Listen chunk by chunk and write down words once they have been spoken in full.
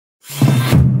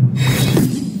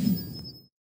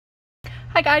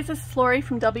Hi guys, this is Lori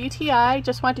from WTI.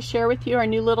 Just wanted to share with you our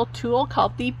new little tool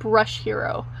called the Brush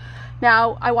Hero.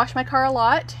 Now, I wash my car a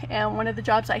lot, and one of the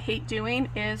jobs I hate doing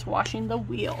is washing the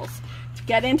wheels. To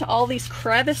get into all these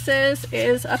crevices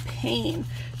is a pain.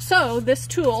 So this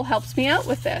tool helps me out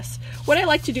with this. What I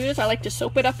like to do is I like to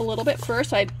soap it up a little bit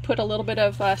first. I put a little bit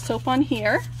of soap on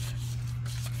here.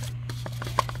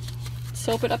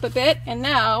 Soap it up a bit, and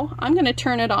now I'm going to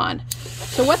turn it on.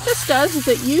 So what this does is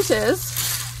it uses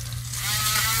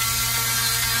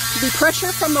the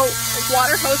pressure from the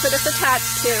water hose that it's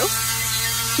attached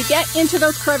to get into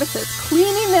those crevices,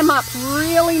 cleaning them up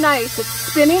really nice. It's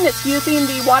spinning, it's using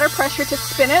the water pressure to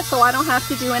spin it, so I don't have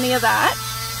to do any of that.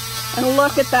 And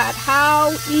look at that,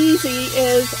 how easy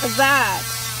is that?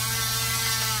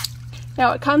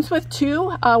 Now it comes with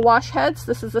two wash heads.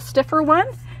 This is a stiffer one,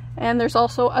 and there's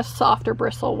also a softer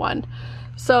bristle one.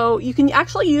 So you can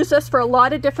actually use this for a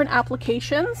lot of different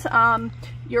applications.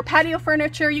 Your patio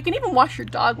furniture, you can even wash your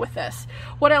dog with this.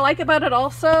 What I like about it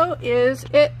also is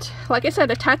it, like I said,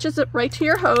 attaches it right to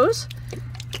your hose,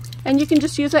 and you can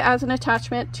just use it as an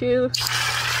attachment to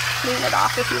clean it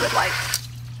off if you would like.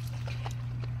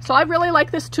 So I really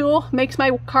like this tool, makes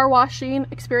my car washing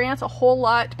experience a whole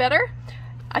lot better.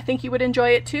 I think you would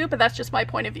enjoy it too, but that's just my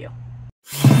point of view.